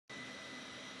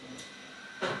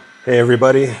Hey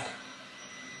everybody,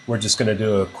 we're just going to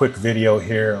do a quick video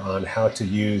here on how to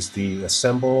use the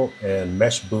assemble and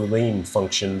mesh Boolean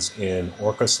functions in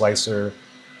Orca Slicer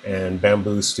and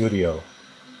Bambu Studio.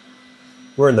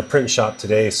 We're in the print shop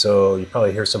today, so you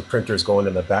probably hear some printers going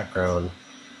in the background.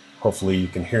 Hopefully you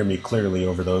can hear me clearly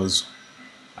over those.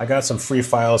 I got some free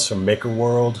files from Maker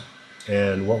World,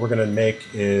 and what we're going to make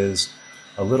is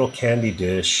a little candy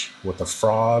dish with a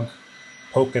frog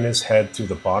poking his head through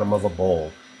the bottom of a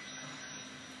bowl.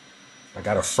 I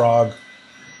got a frog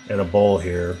and a bowl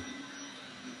here,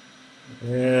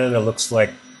 and it looks like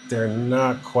they're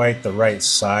not quite the right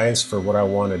size for what I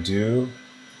want to do,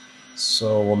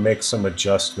 so we'll make some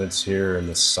adjustments here in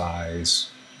the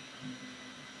size.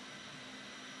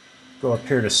 Go up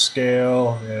here to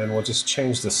scale, and we'll just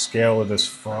change the scale of this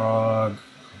frog.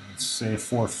 Let's say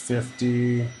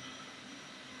 450.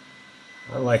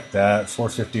 I like that.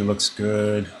 450 looks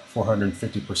good.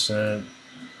 450%.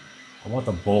 I want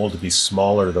the bowl to be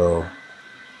smaller though. I'm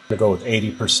going to go with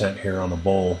 80% here on the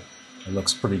bowl. It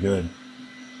looks pretty good.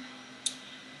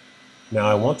 Now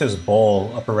I want this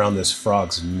bowl up around this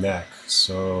frog's neck.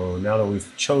 So now that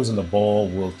we've chosen the bowl,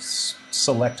 we'll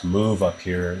select move up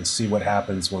here and see what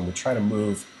happens when we try to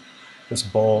move this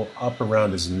bowl up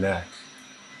around his neck.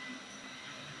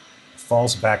 It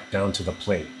falls back down to the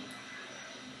plate.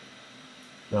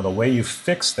 Now the way you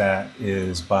fix that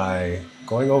is by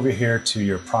going over here to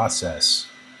your process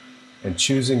and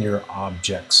choosing your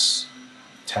objects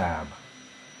tab.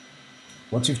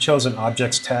 Once you've chosen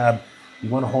objects tab, you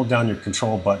want to hold down your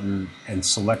control button and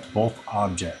select both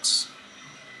objects.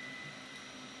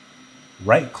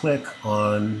 Right click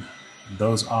on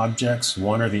those objects,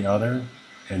 one or the other,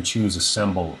 and choose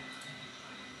assemble.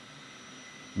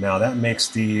 Now that makes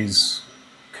these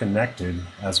connected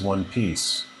as one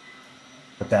piece.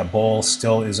 But that bowl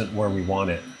still isn't where we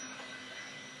want it.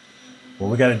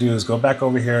 What we got to do is go back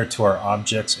over here to our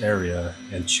objects area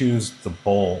and choose the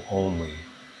bowl only.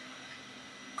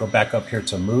 Go back up here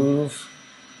to move,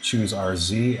 choose our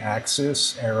Z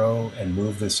axis arrow and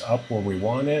move this up where we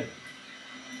want it.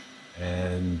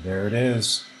 And there it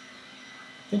is.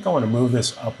 I think I want to move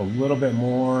this up a little bit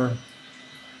more,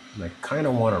 and I kind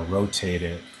of want to rotate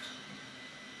it.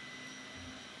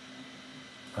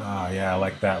 Yeah, I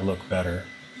like that look better.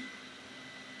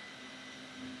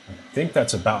 I think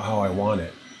that's about how I want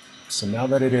it. So now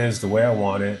that it is the way I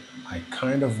want it, I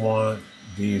kind of want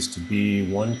these to be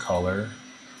one color.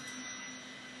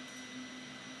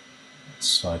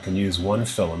 So I can use one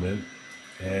filament.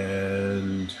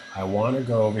 And I want to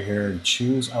go over here and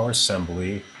choose our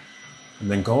assembly, and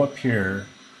then go up here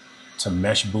to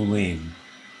Mesh Boolean.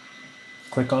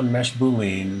 Click on Mesh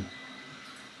Boolean.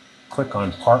 Click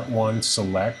on Part 1,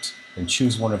 select, and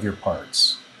choose one of your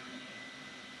parts.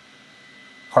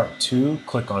 Part 2,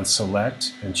 click on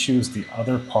Select, and choose the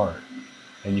other part.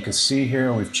 And you can see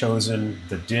here we've chosen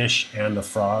the dish and the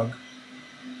frog,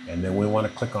 and then we want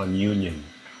to click on Union.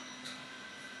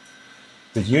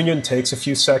 The union takes a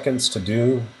few seconds to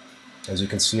do. As you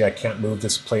can see, I can't move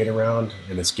this plate around,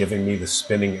 and it's giving me the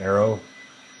spinning arrow.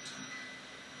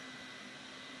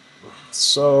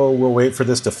 So we'll wait for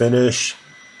this to finish,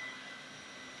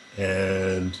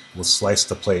 and we'll slice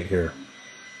the plate here.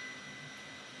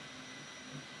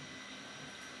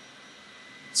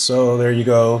 So there you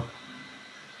go.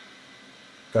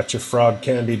 Got your frog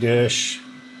candy dish.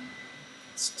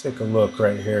 Let's take a look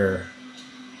right here.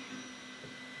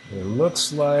 It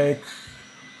looks like,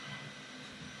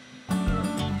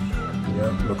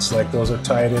 looks like those are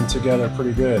tied in together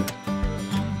pretty good.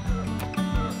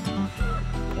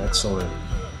 Excellent.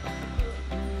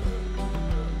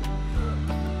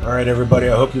 All right, everybody,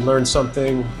 I hope you learned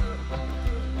something.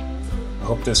 I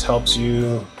hope this helps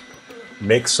you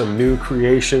make some new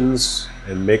creations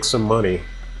and make some money.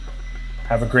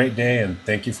 Have a great day, and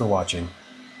thank you for watching.